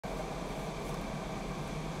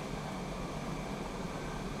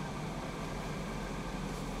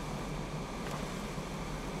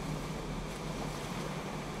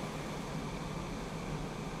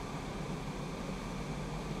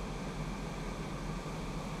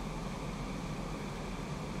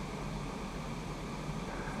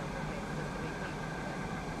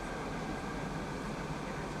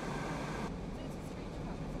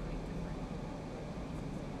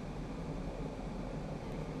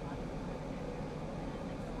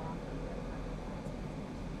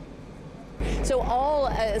So all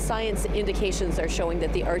science indications are showing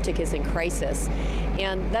that the Arctic is in crisis.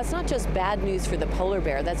 And that's not just bad news for the polar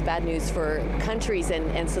bear, that's bad news for countries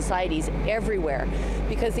and societies everywhere,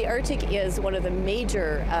 because the Arctic is one of the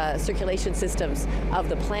major circulation systems of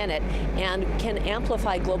the planet and can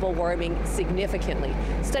amplify global warming significantly.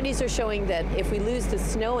 Studies are showing that if we lose the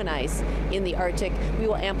snow and ice in the Arctic, we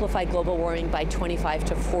will amplify global warming by 25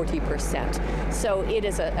 to 40%. So it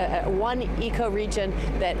is a one ecoregion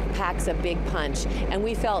that packs a big punch. And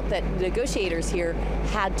we felt that negotiators here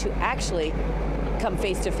had to actually come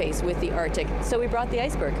face to face with the Arctic. So we brought the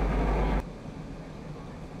iceberg.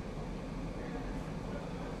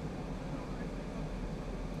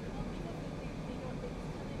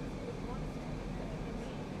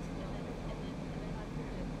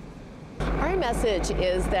 Our message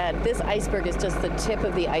is that this iceberg is just the tip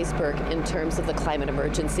of the iceberg in terms of the climate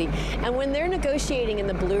emergency. And when they're negotiating in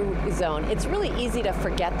the blue zone, it's really easy to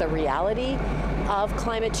forget the reality of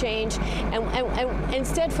climate change and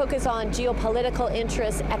instead focus on geopolitical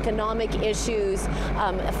interests, economic issues,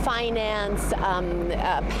 finance,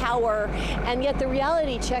 power, and yet the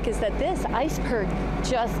reality check is that this iceberg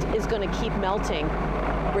just is going to keep melting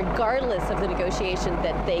regardless of the negotiation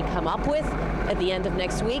that they come up with at the end of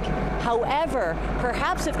next week. However,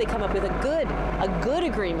 perhaps if they come up with a good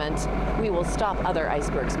agreement, we will stop other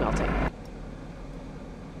icebergs melting.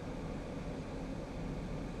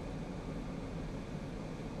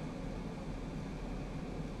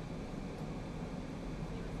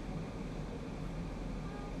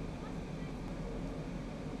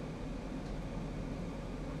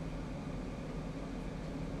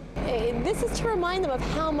 This is to remind them of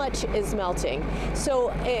how much is melting.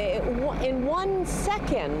 So in 1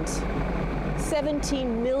 second,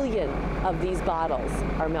 17 million of these bottles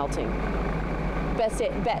are melting,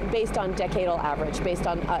 based on decadal average, based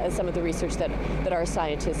on some of the research that our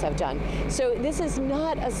scientists have done. So this is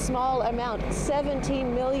not a small amount.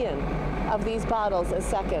 17 million of these bottles a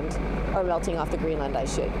second are melting off the Greenland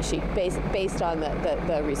ice sheet, based on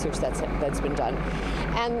the research that's been done.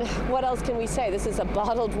 And what else can we say? This is a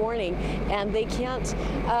bottled warning, and they can't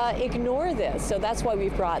ignore this. So that's why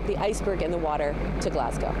we've brought the iceberg in the water to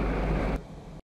Glasgow.